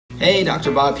Hey, Dr.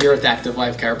 Bob here with Active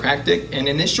Life Chiropractic, and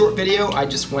in this short video I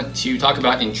just want to talk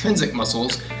about intrinsic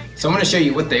muscles. So I want to show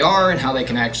you what they are and how they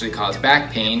can actually cause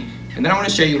back pain, and then I want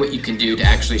to show you what you can do to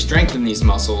actually strengthen these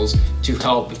muscles to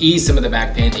help ease some of the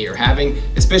back pain that you're having,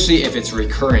 especially if it's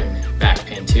recurring back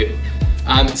pain too.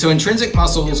 So intrinsic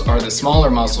muscles are the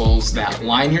smaller muscles that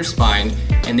line your spine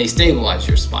and they stabilize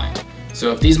your spine.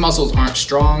 So if these muscles aren't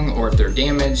strong, or if they're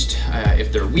damaged,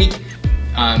 if they're weak,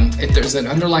 if there's an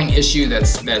underlying issue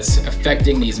that's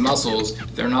affecting these muscles,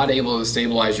 they're not able to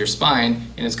stabilize your spine,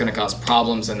 and it's going to cause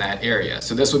problems in that area.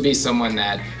 So this would be someone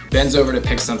that bends over to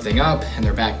pick something up and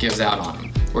their back gives out on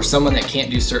them, or someone that can't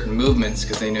do certain movements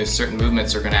because they know certain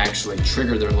movements are going to actually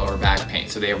trigger their lower back pain,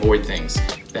 so they avoid things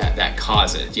that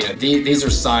cause it. You know, these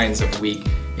are signs of weak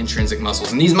intrinsic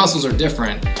muscles, and these muscles are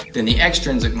different than the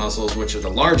extrinsic muscles, which are the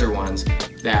larger ones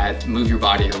that move your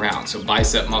body around. So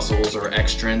bicep muscles are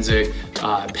extrinsic,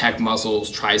 pec muscles,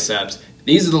 triceps.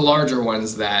 These are the larger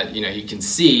ones that you can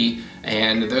see,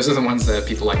 and those are the ones that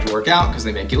people like to work out because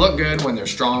they make you look good when they're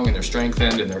strong and they're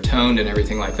strengthened and they're toned and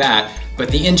everything like that. But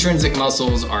the intrinsic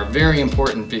muscles are very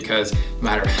important because no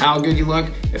matter how good you look,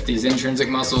 if these intrinsic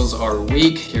muscles are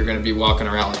weak, you're going to be walking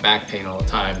around with back pain all the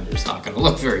time and you're just not going to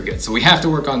look very good. So we have to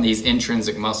work on these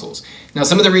intrinsic muscles. Now,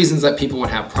 some of the reasons that people would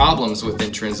have problems with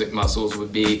intrinsic muscles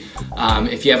would be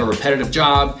if you have a repetitive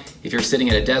job, if you're sitting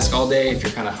at a desk all day, if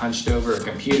you're kind of hunched over a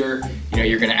computer,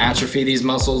 you're going to atrophy these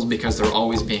muscles because they're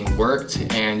always being worked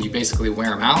and you basically wear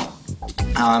them out.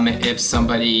 If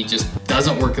somebody just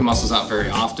doesn't work the muscles out very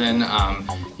often,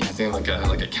 think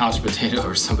like a couch potato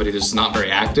or somebody that's not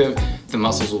very active, the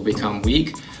muscles will become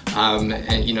weak.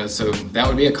 So that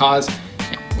would be a cause.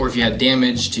 Or if you had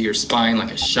damage to your spine,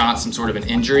 like a shot, some sort of an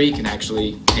injury, can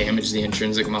actually damage the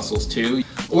intrinsic muscles too.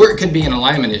 Or it could be an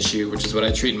alignment issue, which is what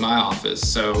I treat in my office.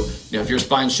 So, if your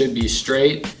spine should be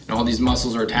straight and all these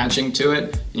muscles are attaching to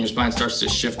it, and your spine starts to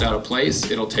shift out of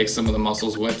place, it'll take some of the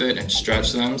muscles with it and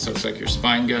stretch them. So it's like your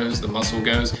spine goes, the muscle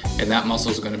goes, and that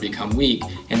muscle is going to become weak.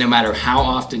 And no matter how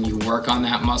often you work on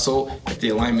that muscle, if the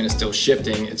alignment is still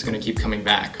shifting, it's going to keep coming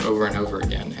back over and over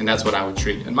again. And that's what I would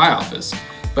treat in my office.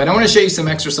 But I want to show you some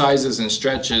exercises and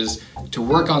stretches to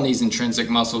work on these intrinsic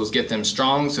muscles, get them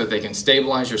strong so that they can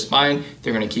stabilize your spine.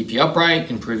 They're going to keep you upright,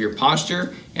 improve your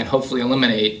posture, and hopefully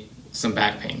eliminate some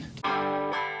back pain.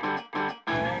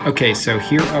 Okay, so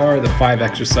here are the 5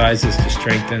 exercises to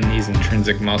strengthen these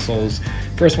intrinsic muscles.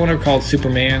 First one are called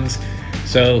Supermans.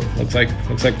 So looks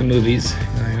like the movies.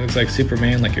 It looks like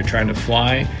Superman, like you're trying to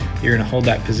fly. You're going to hold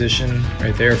that position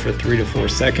right there for 3 to 4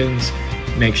 seconds.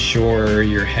 Make sure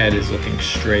your head is looking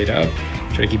straight up.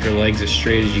 Try to keep your legs as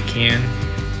straight as you can.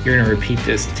 You're going to repeat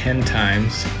this 10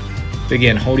 times.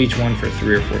 Again, hold each one for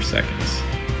 3 or 4 seconds.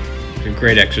 It's a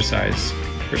great exercise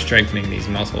for strengthening these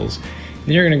muscles.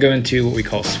 Then you're going to go into what we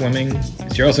call swimming. So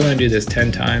you're also going to do this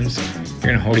 10 times. You're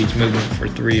going to hold each movement for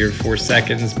 3 or 4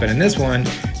 seconds. But in this one,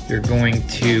 you're going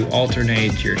to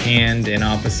alternate your hand and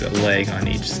opposite leg on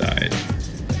each side.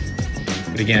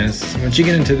 But again, once you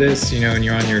get into this, and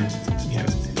you're on your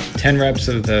 10 reps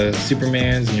of the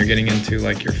Supermans and you're getting into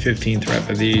like your 15th rep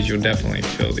of these, you'll definitely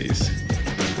feel these.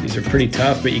 These are pretty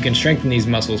tough, but you can strengthen these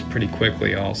muscles pretty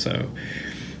quickly also.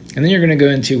 And then you're going to go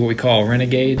into what we call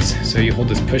renegades. So you hold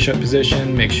this push-up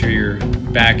position, make sure your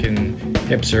back and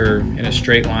hips are in a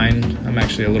straight line. I'm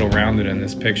actually a little rounded in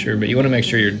this picture, but you want to make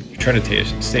sure you're trying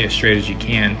to stay as straight as you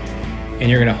can. And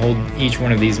you're going to hold each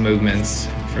one of these movements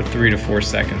for 3 to 4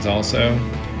 seconds also.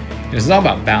 It's all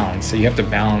about balance, so you have to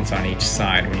balance on each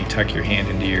side when you tuck your hand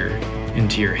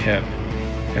into your hip,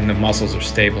 and the muscles are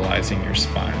stabilizing your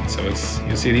spine. So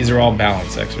you'll see these are all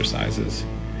balance exercises.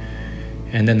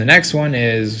 And then the next one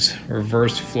is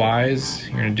reverse flies.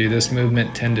 You're going to do this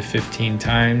movement 10 to 15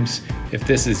 times. If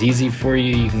this is easy for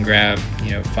you, you can grab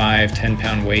 5-10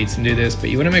 pound weights and do this, but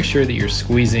you want to make sure that you're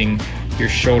squeezing your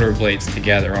shoulder blades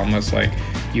together, almost like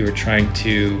you were trying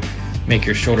to make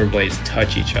your shoulder blades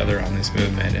touch each other on this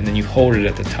movement, and then you hold it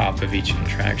at the top of each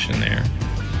contraction there.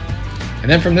 And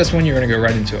then from this one, you're going to go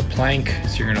right into a plank.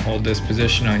 So you're going to hold this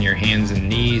position on your hands and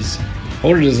knees.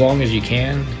 Hold it as long as you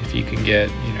can. If you can get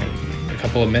a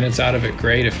couple of minutes out of it,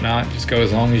 great. If not, just go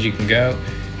as long as you can go,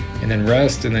 and then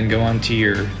rest, and then go onto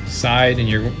your side, and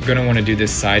you're going to want to do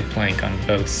this side plank on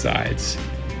both sides.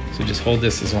 So just hold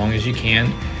this as long as you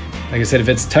can. Like I said, if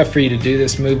it's tough for you to do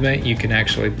this movement, you can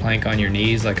actually plank on your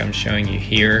knees like I'm showing you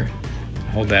here.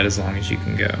 Hold that as long as you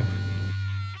can go.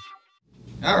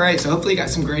 All right, so hopefully you got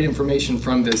some great information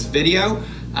from this video.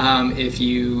 If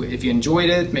you enjoyed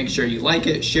it, make sure you like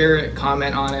it, share it,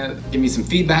 comment on it, give me some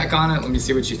feedback on it. Let me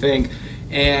see what you think.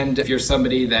 And if you're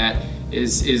somebody that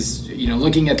is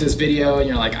looking at this video and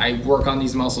you're like, I work on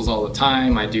these muscles all the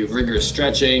time, I do rigorous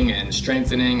stretching and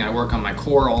strengthening, I work on my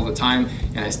core all the time,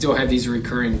 and I still have these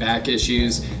recurring back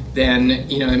issues, then,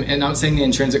 and I'm saying the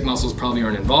intrinsic muscles probably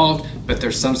aren't involved, but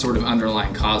there's some sort of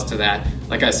underlying cause to that.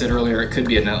 Like I said earlier, it could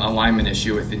be an alignment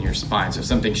issue within your spine. So if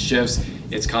something shifts,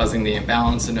 it's causing the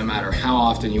imbalance, and no matter how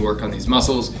often you work on these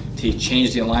muscles, to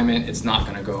change the alignment, it's not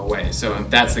gonna go away. So if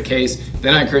that's the case,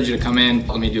 then I encourage you to come in,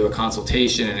 let me do a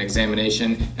consultation and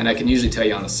examination, and I can usually tell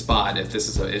you on the spot if this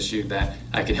is an issue that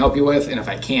I can help you with, and if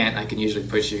I can't, I can usually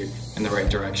push you in the right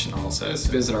direction also. So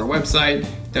visit our website,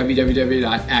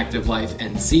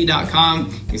 www.activelifenc.com.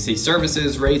 You can see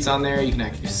services, rates on there. You can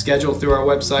actually schedule through our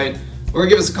website, or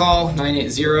give us a call,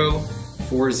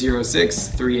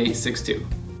 980-406-3862.